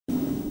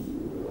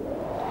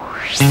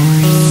I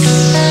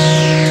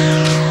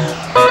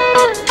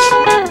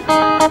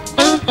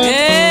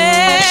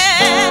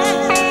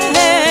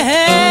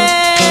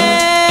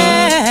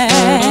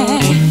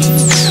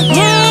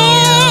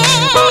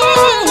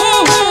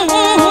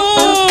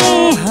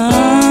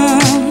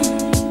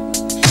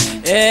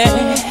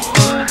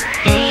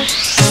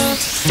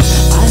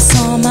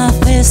saw my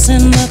face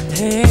in the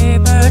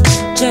paper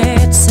today.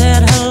 It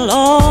said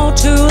hello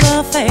to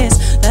the face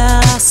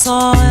that I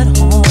saw at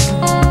home.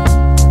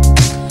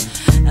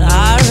 And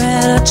I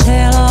read a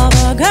tale of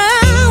a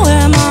girl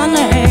with my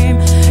name.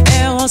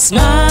 It was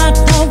not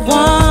the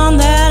one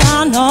that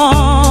I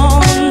know.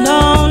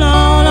 No,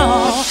 no, no.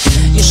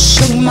 You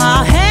shook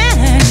my hand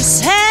and you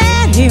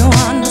said you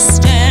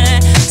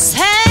understand.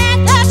 Said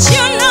that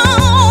you know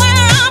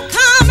where I'm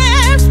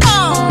coming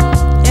from.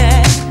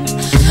 Yeah.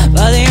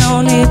 But the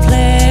only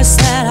place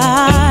that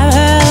I've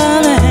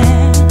ever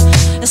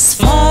been is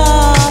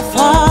far,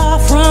 far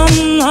from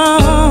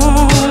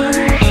home.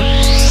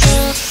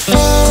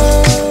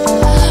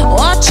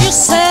 What you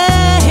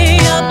say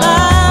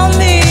about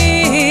me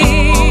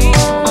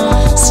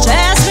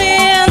stares me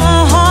in the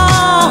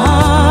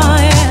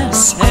heart.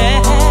 Yes,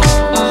 yeah.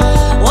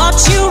 What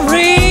you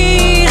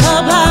read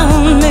about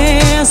me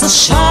is a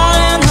shot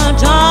in the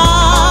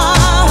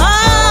dark.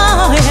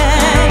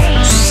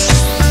 Yes.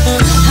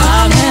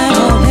 I've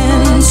never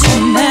been to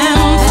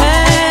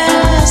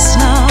Memphis,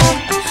 no.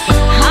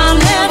 I've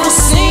never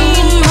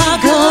seen my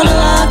good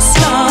luck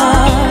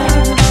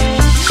start.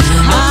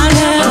 I've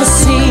never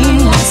seen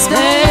Las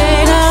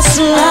Vegas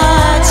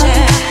lights,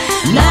 yeah,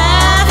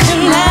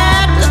 laughing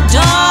at the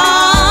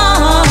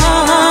dark.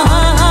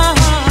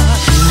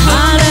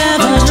 I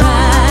never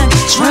dragged a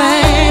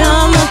train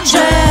on the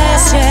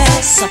dress,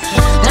 yes,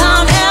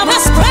 down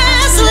Elvis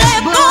Presley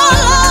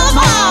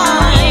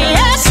Boulevard.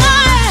 Yes, I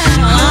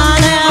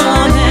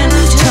never been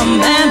to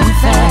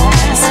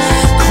Memphis,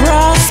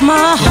 cross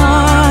my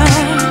heart.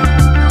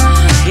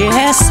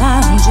 Yes, I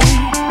do.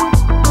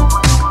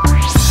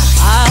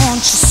 I want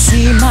you to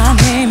see my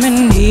name in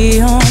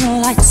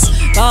neon lights,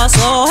 'cause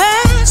the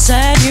way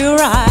said you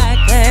right,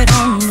 they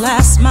don't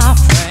last, my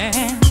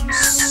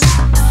friends.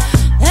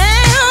 They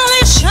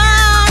only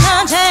shine a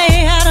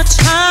day at a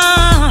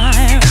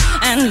time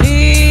and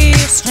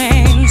leave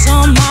stains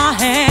on my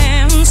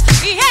hands.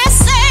 Yes,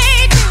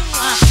 they do.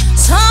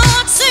 So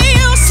what's the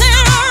use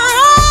in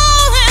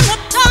rolling the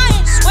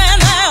dice when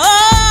they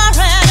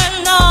already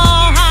know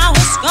how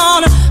it's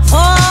gonna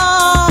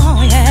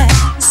fall?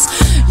 Yes,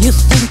 you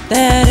think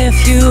that if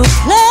you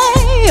play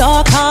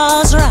your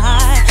cards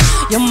right,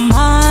 you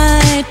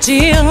might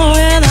deal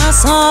with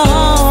us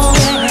all.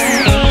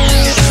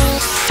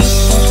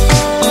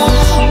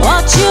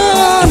 What you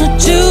gonna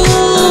do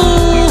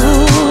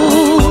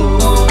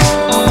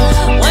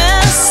when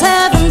the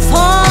seven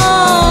falls?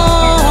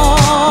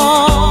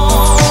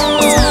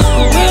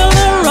 Will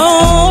the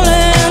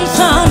rolling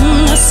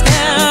thunder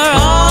scare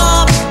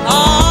off?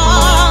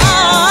 Oh,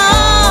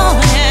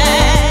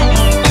 yeah.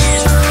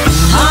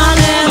 I've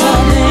never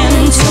been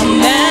to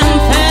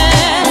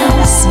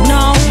Memphis,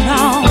 no,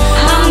 no.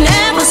 I've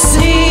never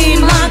seen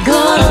my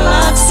good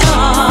luck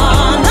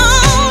star, no,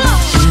 no.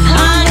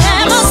 I've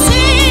never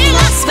seen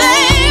Las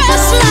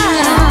Vegas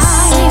lights,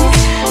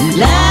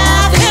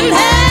 laughing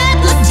at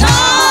the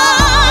dark.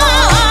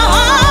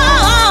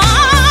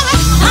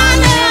 I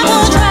never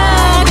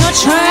drag a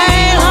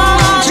train on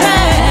a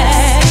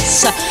dress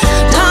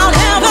down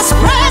Elvis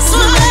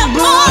Presley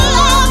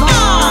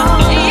Boulevard.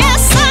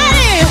 Yes, I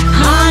did.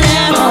 I've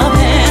never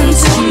been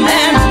to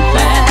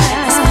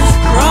Memphis,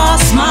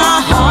 cross my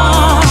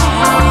heart,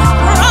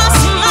 cross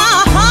my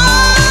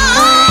heart.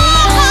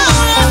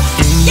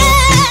 Yeah.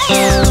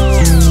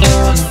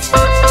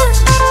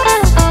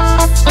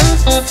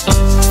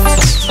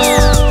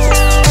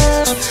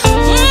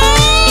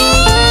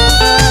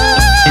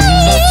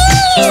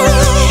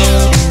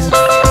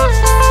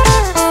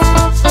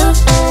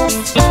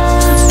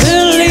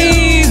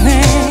 Believe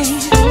me,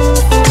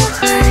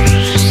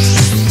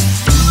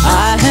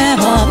 I've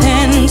never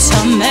been to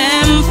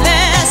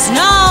Memphis,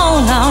 no,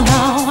 no,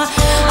 no.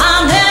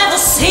 I've never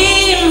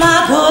seen my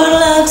good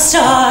luck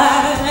star.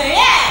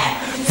 Yeah.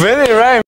 Billie, right?